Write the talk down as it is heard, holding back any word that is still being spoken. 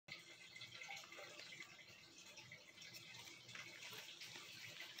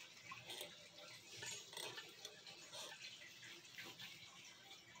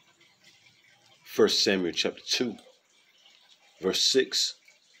First Samuel chapter 2, verse 6.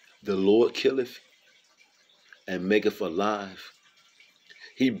 The Lord killeth and maketh alive.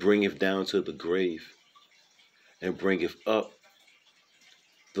 He bringeth down to the grave and bringeth up.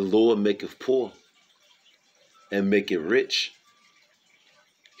 The Lord maketh poor and maketh rich.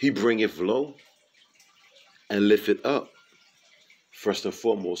 He bringeth low and lifteth up. First and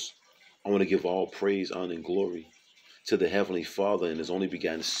foremost, I want to give all praise, honor, and glory to the Heavenly Father and His only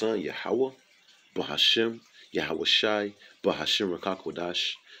begotten Son, Yahweh, Bahashem, Yahweh Shai, Bahashem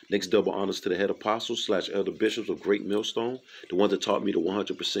Rakakwadash. Next, double honors to the head apostles / elder bishops of Great Millstone, the one that taught me the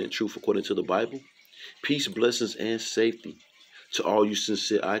 100% truth according to the Bible. Peace, blessings, and safety to all you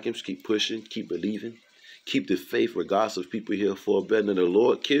sincere icons. Keep pushing, keep believing, keep the faith regardless of people here for better than the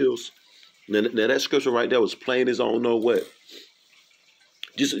Lord kills. Now that scripture right there was plain as I don't know what.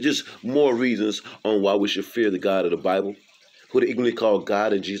 Just more reasons on why we should fear the God of the Bible, who they equally call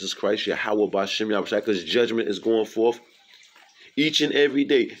God and Jesus Christ, Yahweh Bashem Yahushua, because judgment is going forth each and every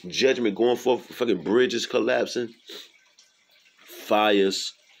day. Judgment going forth, fucking bridges collapsing,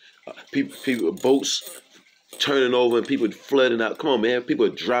 fires, people, boats turning over and people flooding out. Come on, man, people are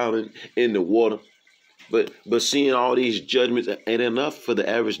drowning in the water. But seeing all these judgments ain't enough for the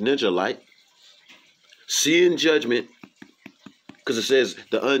average ninja light. Seeing judgment, because it says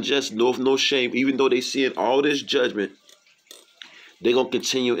the unjust knoweth no shame. Even though they seeing all this judgment, they're going to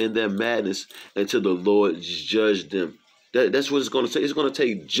continue in their madness until the Lord judge them. That's what it's going to take. It's going to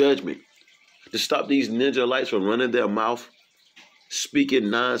take judgment to stop these ninja lights from running their mouth, speaking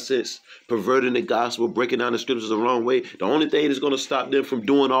nonsense, perverting the gospel, breaking down the scriptures the wrong way. The only thing that's going to stop them from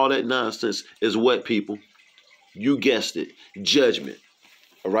doing all that nonsense is what, people? You guessed it. Judgment.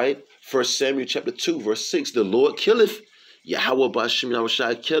 All right? First Samuel chapter 2, verse 6. The Lord killeth. Yahweh Bashem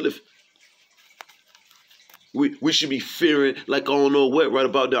Yahushua killeth. We should be fearing like I don't know what right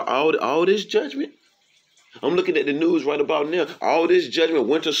about now. All this judgment. I'm looking at the news right about now. All this judgment,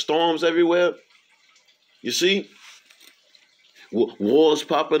 winter storms everywhere. You see? Wars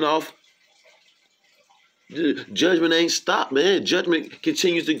popping off. Judgment ain't stopped, man. Judgment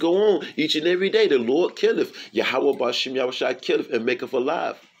continues to go on each and every day. The Lord killeth. Yahweh Bashem Yahushua killeth and maketh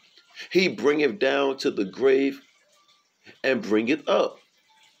alive. He bringeth down to the grave and bringeth up.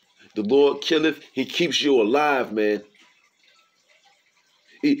 The Lord killeth. He keeps you alive, man.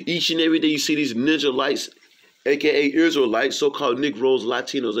 Each and every day you see these ninja lights, a.k.a. Israelites, so-called Negroes,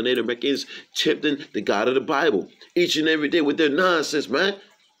 Latinos, and Native Americans tempting the God of the Bible. Each and every day with their nonsense, man.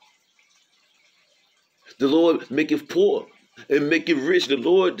 The Lord maketh poor and maketh rich. The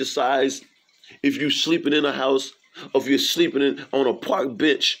Lord decides if you're sleeping in a house or if you're sleeping on a park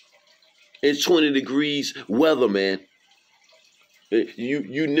bench in 20 degrees weather, man.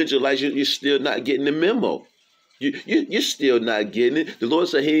 You ninja lights, you're still not getting the memo. You're still not getting it. The Lord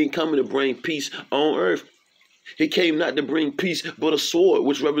said He ain't coming to bring peace on earth. He came not to bring peace, but a sword,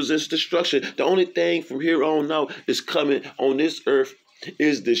 which represents destruction. The only thing from here on out is coming on this earth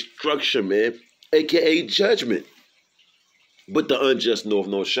is destruction, man, a.k.a. judgment. But the unjust knoweth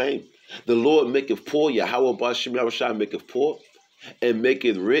no shame. The Lord maketh poor, Yahweh Bashem Yahushua maketh poor, and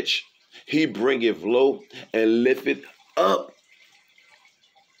maketh rich. He bringeth low and lifteth up.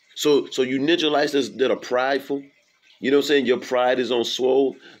 So you ninja lights that are prideful, you know what I'm saying? Your pride is on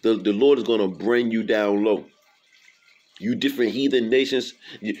swole. The Lord is going to bring you down low. You different heathen nations,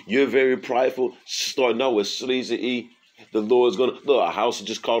 you're very prideful. Starting out with Sleazy E. The Lord's going to, look, a house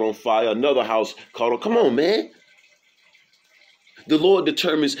just caught on fire. Another house caught on. Come on, man. The Lord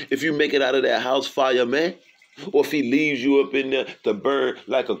determines if you make it out of that house fire, man, or if He leaves you up in there to burn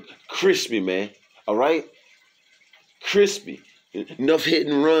like a crispy, man. All right? Crispy. Enough hit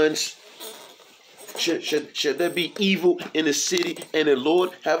and runs. Should there be evil in the city and the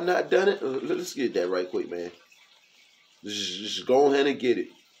Lord have not done it? Let's get that right quick, man. Just go ahead and get it.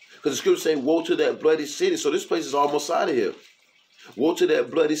 Because the scripture say, woe to that bloody city. So this place is almost out of here. Woe to that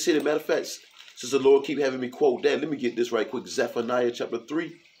bloody city. Matter of fact, since the Lord keep having me quote that, let me get this right quick. Zephaniah chapter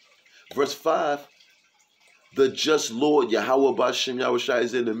 3, verse 5. The just Lord, Yahweh Bashem Yahushua,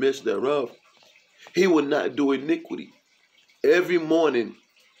 is in the midst thereof. He will not do iniquity. Every morning,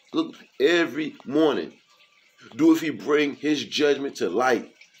 look, every morning, do if He bring His judgment to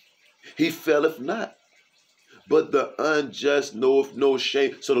light. He faileth not, but the unjust knoweth no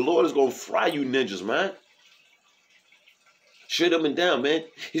shame. So the Lord is going to fry you ninjas, man. Straight up and down, man.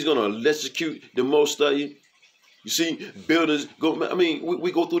 He's going to electrocute the most of you. You see, builders go, I mean,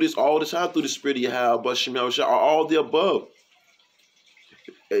 we go through this all the time through the spirit of Yahweh, Bashem Yahushua, all the above.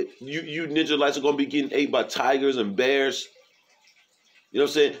 You ninja lights are going to be getting ate by tigers and bears. You know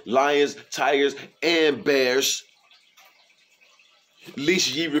what I'm saying? Lions, tigers, and bears.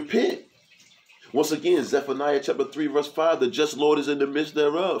 Least ye repent. Once again, Zephaniah chapter 3, verse 5, the just Lord is in the midst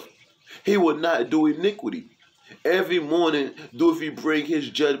thereof. He will not do iniquity. Every morning doeth he bring his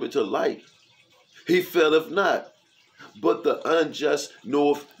judgment to light. He faileth not, but the unjust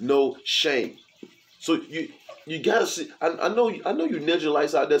knoweth no shame. So you gotta see. I know you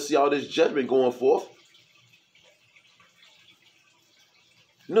Nigerites out there see all this judgment going forth.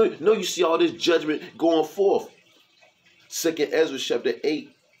 No, you see all this judgment going forth. 2nd Ezra chapter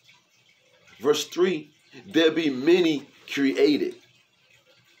 8, verse 3. There be many created,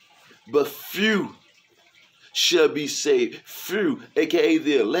 but few shall be saved. Few, aka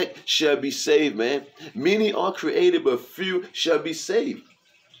the elect, shall be saved, man. Many are created, but few shall be saved.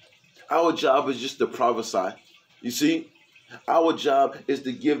 Our job is just to prophesy. You see? Our job is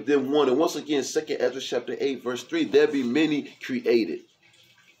to give them one. And once again, 2nd Ezra chapter 8, verse 3, there be many created,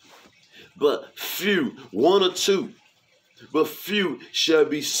 but few, one or two, but few shall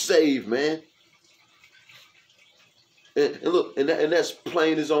be saved, man. And look, and that's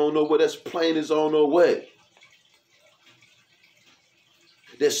plain as on no way. That's plain as on no way.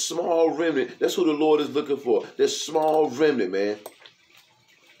 That small remnant, that's who the Lord is looking for. That small remnant, man.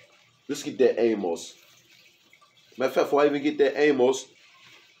 Let's get that Amos. Matter of fact, before I even get that Amos,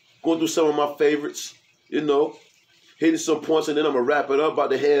 going through some of my favorites, hitting some points, and then I'm going to wrap it up, about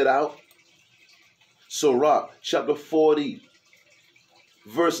to head out. Sirach, chapter 40,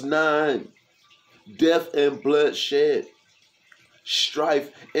 verse 9. Death and bloodshed, strife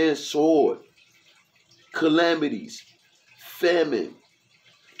and sword, calamities, famine,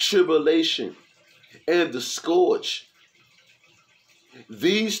 tribulation, and the scourge.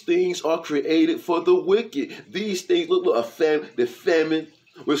 These things are created for the wicked. These things, look, the famine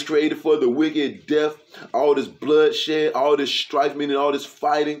was created for the wicked, death, all this bloodshed, all this strife, meaning all this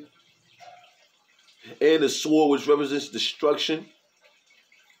fighting. And the sword, which represents destruction.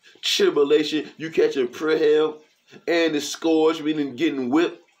 Tribulation, you catching prayer hell. And the scourge, meaning getting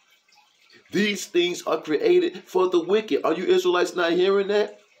whipped. These things are created for the wicked. Are you Israelites not hearing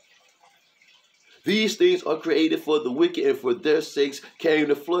that? These things are created for the wicked, and for their sakes came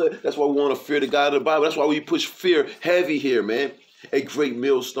the flood. That's why we want to fear the God of the Bible. That's why we push fear heavy here, man. A great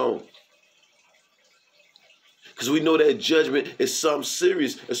millstone. Because we know that judgment is something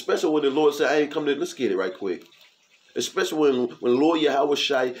serious, especially when the Lord said, I ain't come to, let's get it right quick. Especially when Lord Yahweh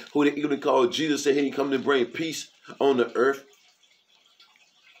Shai, who they even call Jesus, said he ain't come to bring peace on the earth.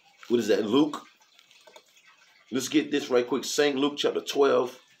 What is that, Luke? Let's get this right quick. St. Luke chapter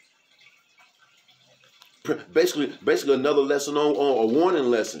 12. Basically another lesson on a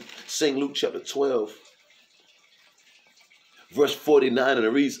warning lesson. St. Luke chapter 12, verse 49, and it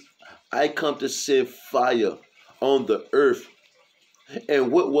reads, I come to send fire on the earth,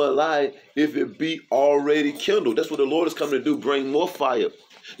 and what will I if it be already kindled? That's what the Lord is coming to do, bring more fire.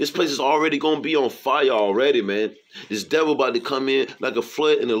 This place is already going to be on fire already, man. This devil about to come in like a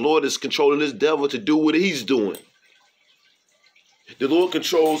flood, and the Lord is controlling this devil to do what he's doing. The Lord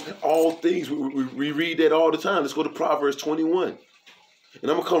controls all things. We read that all the time. Let's go to Proverbs 21. And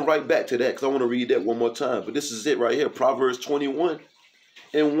I'm going to come right back to that because I want to read that one more time. But this is it right here. Proverbs 21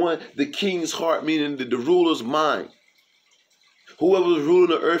 and 1. The king's heart, meaning the ruler's mind. Whoever's ruling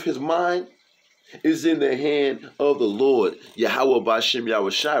the earth, his mind is in the hand of the Lord. Yahweh Bashem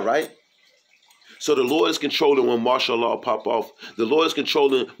Yahweh Shai, right? So the Lord is controlling when martial law pop off. The Lord is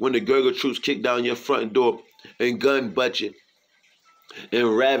controlling when the Gurga troops kick down your front door and gun butt you.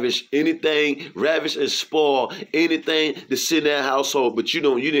 And ravish and spoil anything that's in that household. But you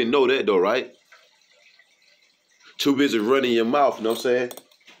didn't know that though, right? Too busy running your mouth, you know what I'm saying?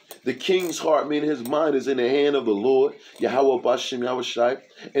 The king's heart, meaning his mind, is in the hand of the Lord, Yahweh Bashem Yahweh Shai,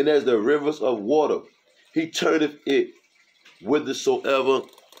 and as the rivers of water, he turneth it whithersoever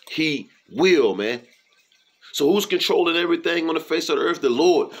he will, man. So who's controlling everything on the face of the earth? The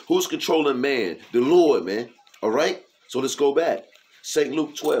Lord. Who's controlling man? The Lord, man. All right? So let's go back. St.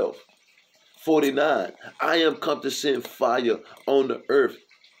 Luke 12, 49. I am come to send fire on the earth.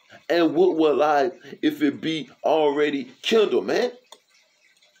 And what will I if it be already kindled, man?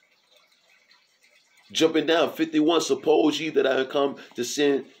 Jumping down, 51. Suppose ye that I am come to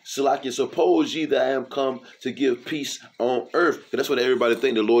send Salakia. Suppose ye that I am come to give peace on earth. That's what everybody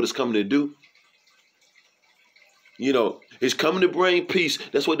think the Lord is coming to do. He's coming to bring peace.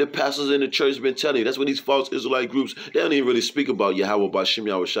 That's what the pastors in the church have been telling you. That's what these false Israelite groups, they don't even really speak about Yahweh Bashem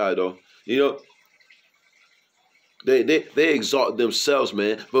Yahweh Shai, though. They exalt themselves,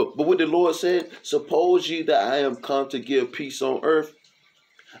 man. But what the Lord said, suppose ye that I am come to give peace on earth.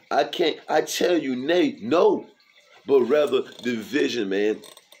 I tell you, nay, no, but rather division, man.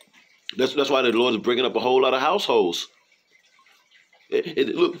 That's why the Lord is bringing up a whole lot of households.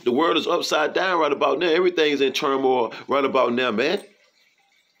 Look, the world is upside down right about now. Everything's in turmoil right about now, man.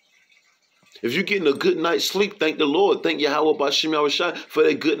 If you're getting a good night's sleep, thank the Lord. Thank Yahweh Bashim Yahushua for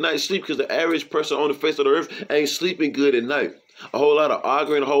that good night's sleep, because the average person on the face of the earth ain't sleeping good at night. A whole lot of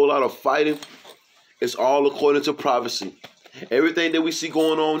arguing, a whole lot of fighting. It's all according to prophecy. Everything that we see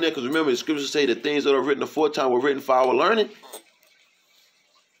going on there, because remember, the scriptures say the things that are written aforetime were written for our learning.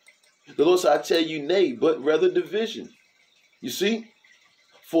 The Lord said, I tell you nay, but rather division. You see?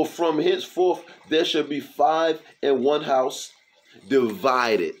 For from henceforth there shall be 5 in one house,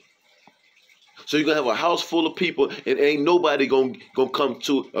 divided. So you're going to have a house full of people and ain't nobody going to come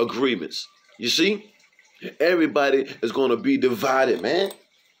to agreements. You see? Everybody is going to be divided, man.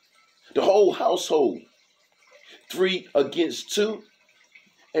 The whole household. 3 against 2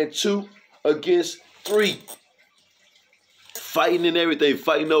 and 2 against 3. Fighting and everything.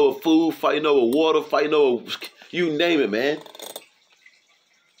 Fighting over food, fighting over water, fighting over, you name it, man.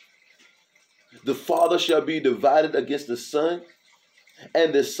 The father shall be divided against the son,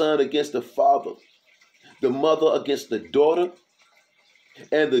 and the son against the father, the mother against the daughter,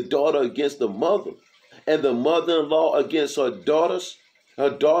 and the daughter against the mother, and the mother-in-law against her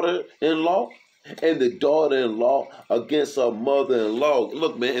daughter-in-law, and the daughter-in-law against her mother-in-law.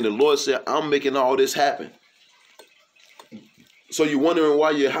 Look, man, and the Lord said, I'm making all this happen. So you're wondering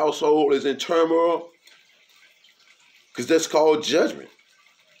why your household is in turmoil? Because that's called judgment.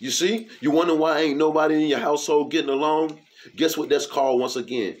 You see? You wonder why ain't nobody in your household getting along? Guess what that's called once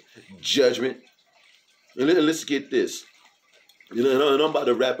again? Judgment. And let's get this. You know, and I'm about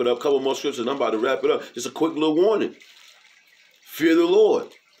to wrap it up. A couple more scriptures, and I'm about to wrap it up. Just a quick little warning. Fear the Lord.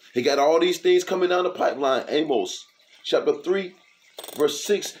 He got all these things coming down the pipeline. Amos chapter 3, verse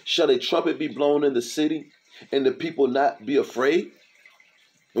 6. Shall a trumpet be blown in the city, and the people not be afraid?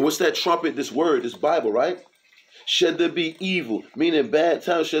 And what's that trumpet? This word, this Bible, right? Should there be evil, meaning bad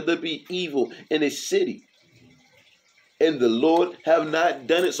times, should there be evil in a city, and the Lord have not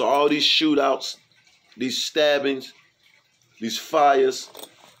done it? So all these shootouts, these stabbings, these fires,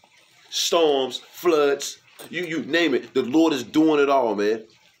 storms, floods, you name it, the Lord is doing it all, man.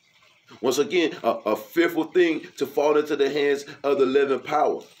 Once again, a fearful thing to fall into the hands of the living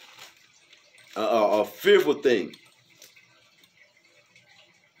power. A fearful thing.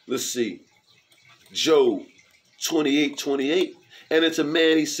 Let's see. Job 28:28. And unto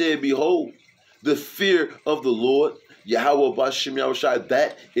man he said, behold, the fear of the Lord, Yahweh Bashim Yahushua,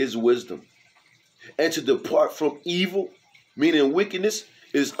 that is wisdom. And to depart from evil, meaning wickedness,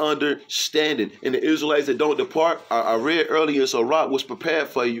 is understanding. And the Israelites that don't depart, I read earlier, so rock was prepared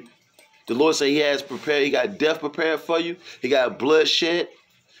for you. The Lord said he has prepared, he got death prepared for you. He got bloodshed.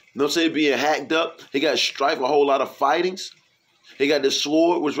 You know what I'm saying? Being hacked up. He got strife, a whole lot of fightings. He got the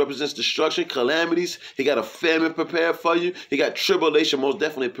sword, which represents destruction, calamities. He got a famine prepared for you. He got tribulation most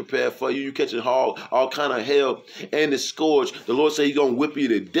definitely prepared for you. You catching all kind of hell and the scourge. The Lord said he's going to whip you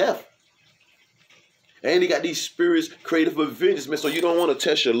to death. And he got these spirits created for vengeance, man. So you don't want to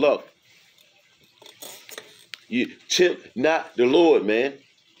test your luck. You tempt not the Lord, man.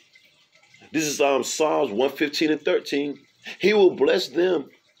 This is Psalms 115:13. He will bless them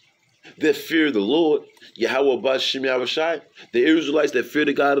that fear the Lord, Yahweh Bashim Yahushua. The Israelites that fear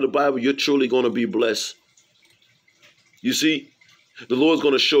the God of the Bible, you're truly going to be blessed. You see, the Lord's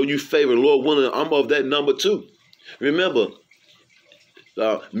going to show you favor. Lord willing, I'm of that number too. Remember,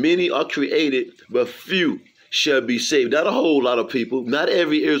 many are created, but few shall be saved. Not a whole lot of people. Not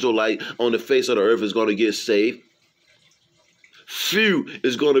every Israelite on the face of the earth is going to get saved. Few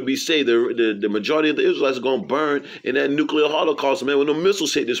is going to be saved. The majority of the Israelites are going to burn in that nuclear holocaust, man, when the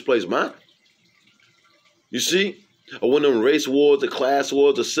missiles hit this place, man. You see? Or when them race wars, the class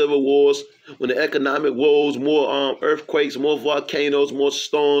wars, the civil wars, when the economic woes, more earthquakes, more volcanoes, more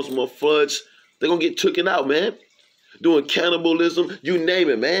storms, more floods, they're going to get taken out, man. Doing cannibalism, you name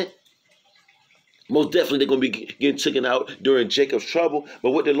it, man. Most definitely they're going to be getting taken out during Jacob's trouble.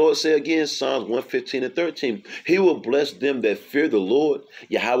 But what the Lord said again, Psalms 115:13, he will bless them that fear the Lord,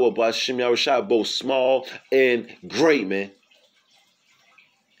 Yahweh Bashim Yahushua, both small and great, man.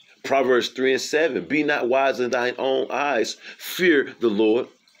 Proverbs 3:7, be not wise in thine own eyes, fear the Lord,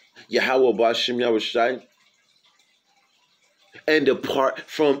 Yahweh Bashim Yahushua, and depart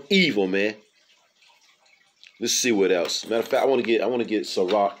from evil, man. Let's see what else. Matter of fact, I want to get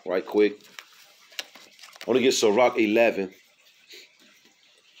Sirach right quick. I want to get Sirach 11.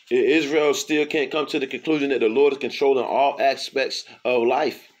 Israel still can't come to the conclusion that the Lord is controlling all aspects of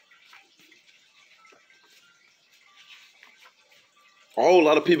life. A whole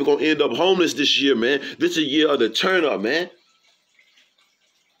lot of people going to end up homeless this year, man. This is a year of the turn up, man.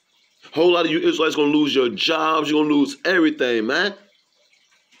 A whole lot of you Israelites going to lose your jobs. You're going to lose everything, man.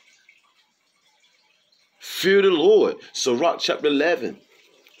 Fear the Lord. Sirach chapter 11,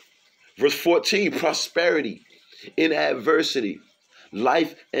 verse 14, prosperity in adversity,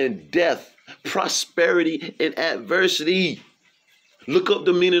 life and death, prosperity in adversity. Look up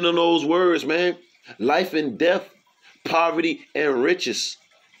the meaning of those words, man. Life and death, poverty and riches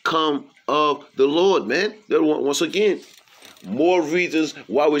come of the Lord, man. Once again, more reasons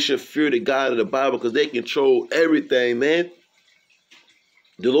why we should fear the God of the Bible, because they control everything, man.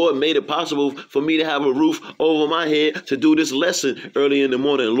 The Lord made it possible for me to have a roof over my head to do this lesson early in the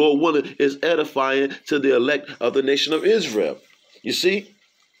morning. The Lord willing is edifying to the elect of the nation of Israel. You see?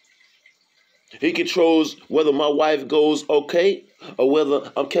 He controls whether my wife goes okay or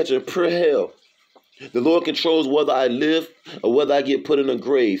whether I'm catching pure hell. The Lord controls whether I live or whether I get put in a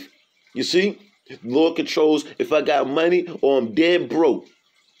grave. You see? The Lord controls if I got money or I'm dead broke.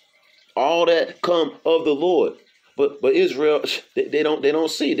 All that come of the Lord. But Israel, they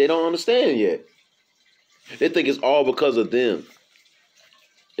don't see, they don't understand yet. They think it's all because of them.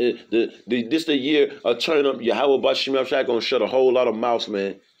 This the year of turn up Yahweh Bashim Yahshai gonna shut a whole lot of mouths,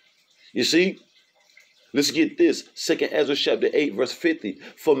 man. You see? Let's get this. 2 Ezra chapter 8, verse 50.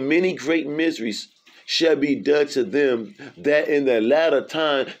 For many great miseries shall be done to them that in the latter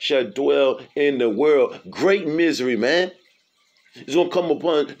time shall dwell in the world. Great misery, man. It's going to come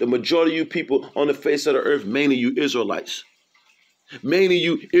upon the majority of you people on the face of the earth, mainly you Israelites. Mainly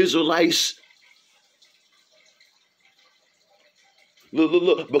you Israelites.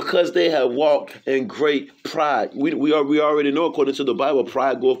 Look, because they have walked in great pride. We already know, according to the Bible,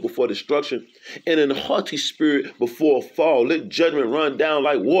 pride goeth before destruction, and an haughty spirit before a fall. Let judgment run down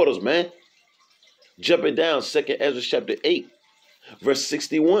like waters, man. Jumping down, 2 Ezra chapter 8, verse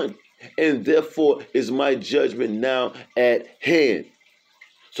 61. And therefore is my judgment now at hand.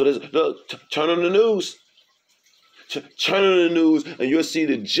 So turn on the news. Turn on the news and you'll see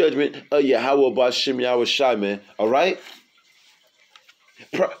the judgment of Yahweh Bashim Yahushai, man. All right?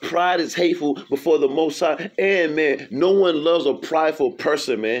 Pride is hateful before the Most High. And, man, no one loves a prideful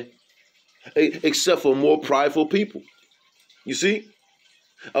person, man, except for more prideful people. You see?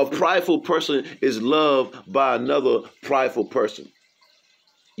 A prideful person is loved by another prideful person.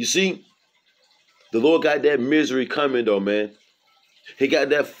 You see? The Lord got that misery coming, though, man. He got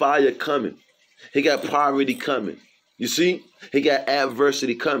that fire coming. He got poverty coming. You see? He got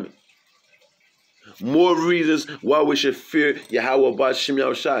adversity coming. More reasons why we should fear Yahweh Bashim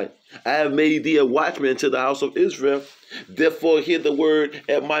Yahushai. I have made thee a watchman to the house of Israel. Therefore hear the word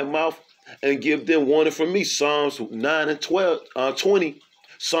at my mouth and give them warning from me. Psalms 9 and 20.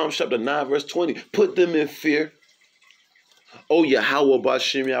 Psalms chapter 9 verse 20. Put them in fear, O Yahweh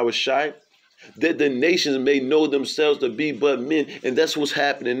Bashim Yahushai, that the nations may know themselves to be but men. And that's what's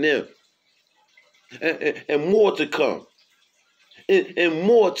happening there. And more to come. And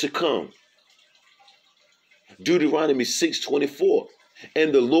more to come. Deuteronomy 6:24.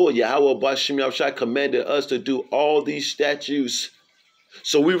 And the Lord Yahweh Bashim Yahushai commanded us to do all these statutes.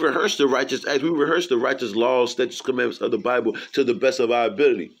 So we rehearse the righteous acts. We rehearse the righteous laws, statutes, commandments of the Bible to the best of our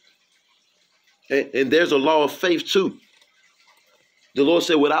ability. And there's a law of faith too. The Lord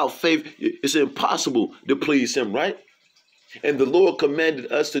said without faith, it's impossible to please him, right? And the Lord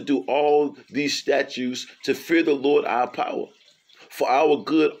commanded us to do all these statutes to fear the Lord our power, for our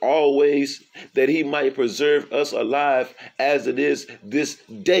good always, that he might preserve us alive as it is this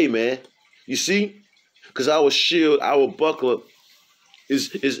day, man. You see? Because our shield, our buckler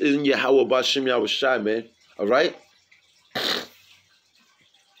is in Yahweh Bashim Yahushai, man. All right?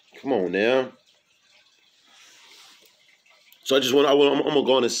 Come on now. So I'm going to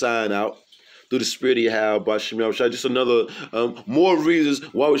go on and sign out through the spirit of Yahweh Bashim Yahushai. Just another, more reasons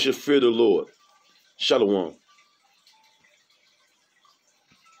why we should fear the Lord. Shalom.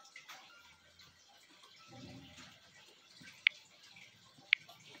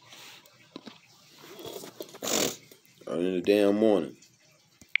 In the damn morning.